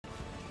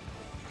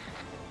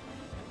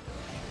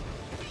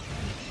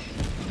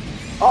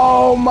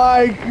Oh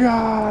my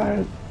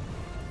god!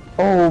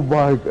 Oh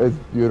my, it's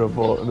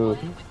beautiful. Dude.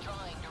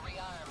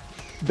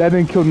 That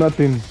didn't kill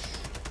nothing.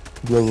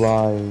 You're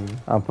lying.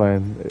 I'm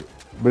fine. But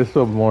there's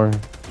still more.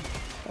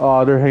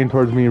 Oh, they're heading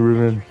towards me,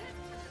 Ruben.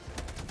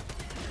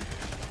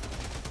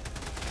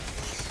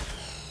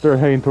 They're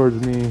heading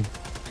towards me.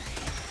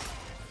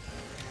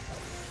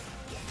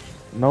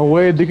 No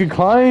way, they can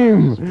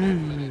climb!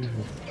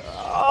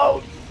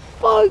 Oh,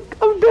 fuck!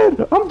 I'm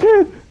dead! I'm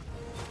dead!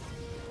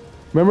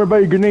 Remember about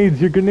your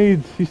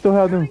grenades, You still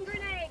have them.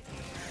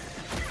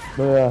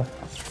 Oh, yeah.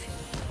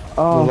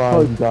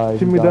 Oh, fuck.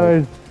 Timmy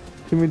died.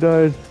 Timmy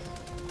died.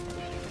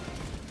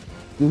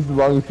 This is the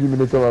longest few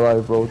minutes of my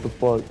life, bro. What the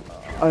fuck?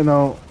 I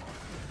know.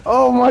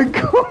 Oh my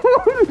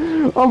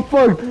god! I'm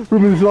fucked!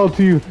 Ruben, this is all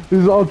to you.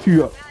 This is all to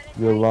you.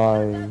 You're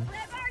lying.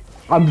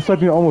 I'm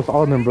destructing almost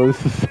all of them, bro.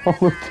 This is all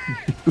to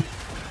you.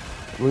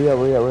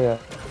 Where you at?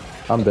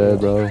 I'm dead,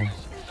 bro.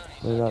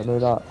 No, you're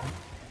not.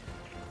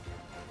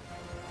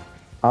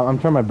 I'm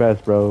trying my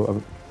best,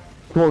 bro.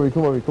 Come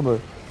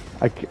over.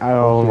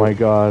 Oh my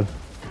god.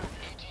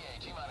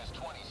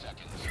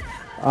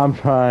 I'm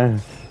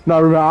trying.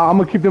 No, Ruben, I'm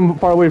gonna keep them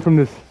far away from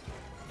this.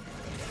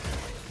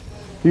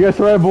 You gotta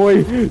survive, boy.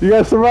 You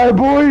gotta survive,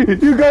 boy.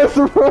 You gotta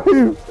survive.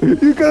 You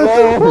gotta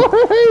survive.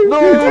 No,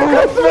 you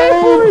gotta survive,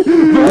 boy.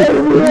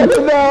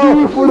 Do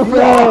it for the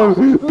fam.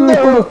 Do it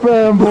for the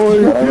fam, boy.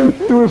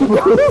 Do it for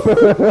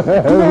the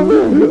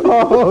fam.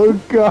 Oh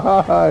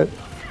god.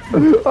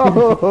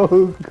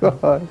 Oh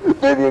god.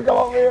 Baby, come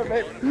over here,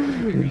 baby.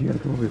 You gotta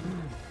come over here.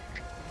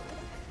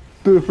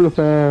 Do it for the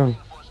fam.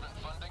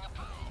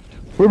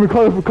 Ruben,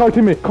 call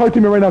teammate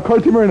right now. Call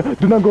teammate right now.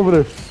 Do not go over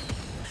there.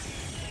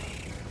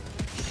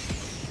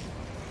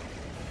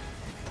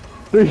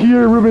 They're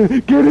here, Ruben.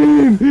 Get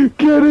in.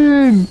 Get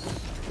in.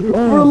 For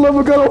the love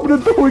of God, open the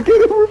door.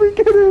 Get in, Ruben.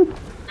 Get in.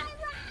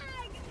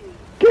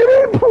 Get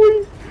in,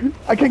 boy.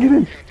 I can't get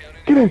in.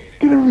 Get in,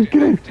 Ruben.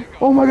 Get in.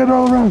 Oh my God, they're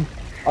all around.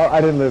 Oh,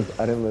 I didn't live.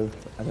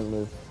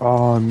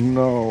 Oh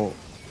no.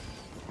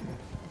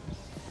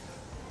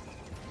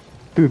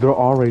 Dude, they're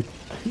all right.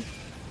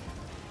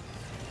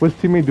 What's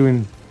teammate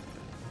doing?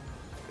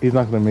 He's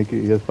not gonna make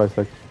it. He has 5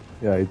 seconds.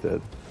 Yeah, he's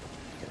dead.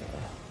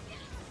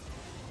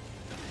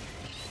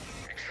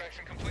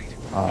 Extraction complete.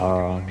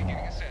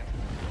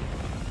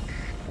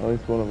 At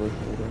least one of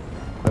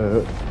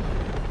us.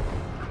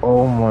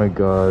 Oh my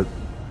God.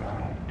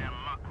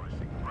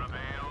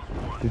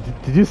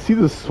 Did you see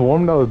the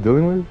swarm that I was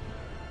dealing with?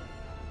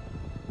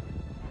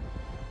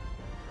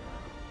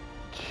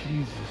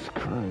 Jesus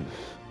Christ.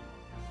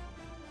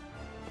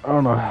 I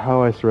don't know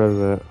how I survived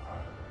that.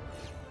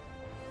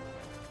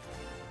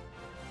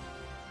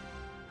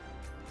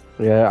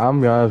 Yeah, I'm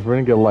gonna be honest, we're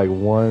gonna get like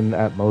 1,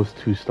 at most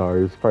 2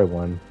 stars. Probably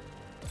 1.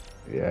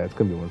 Yeah, it's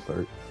gonna be 1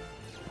 star.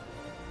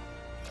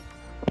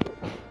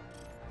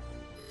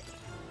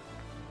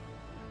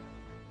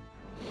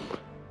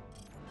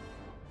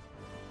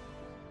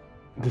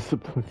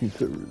 Disappointing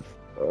servers.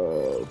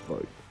 Oh,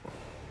 fuck.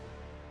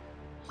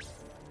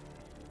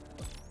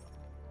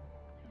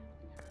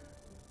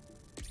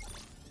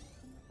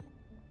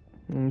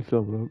 Let me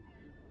sub it up.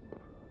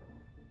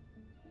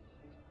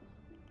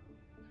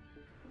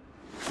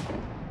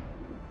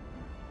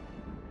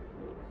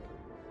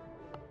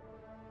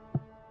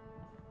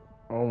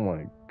 Oh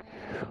my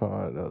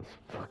God, that was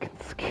fucking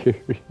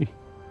scary.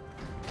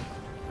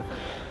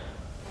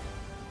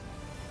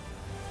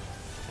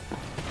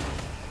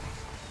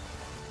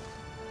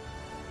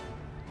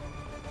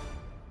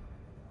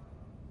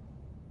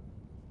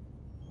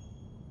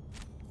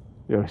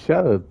 Yo,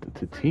 shout out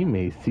to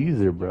teammate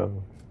Caesar,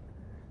 bro.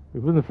 If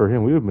it wasn't for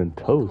him, we would have been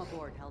toast. Welcome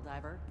aboard,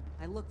 Helldiver.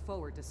 I look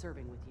forward to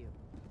serving with you.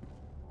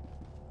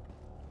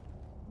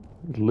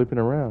 He's lipping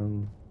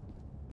around.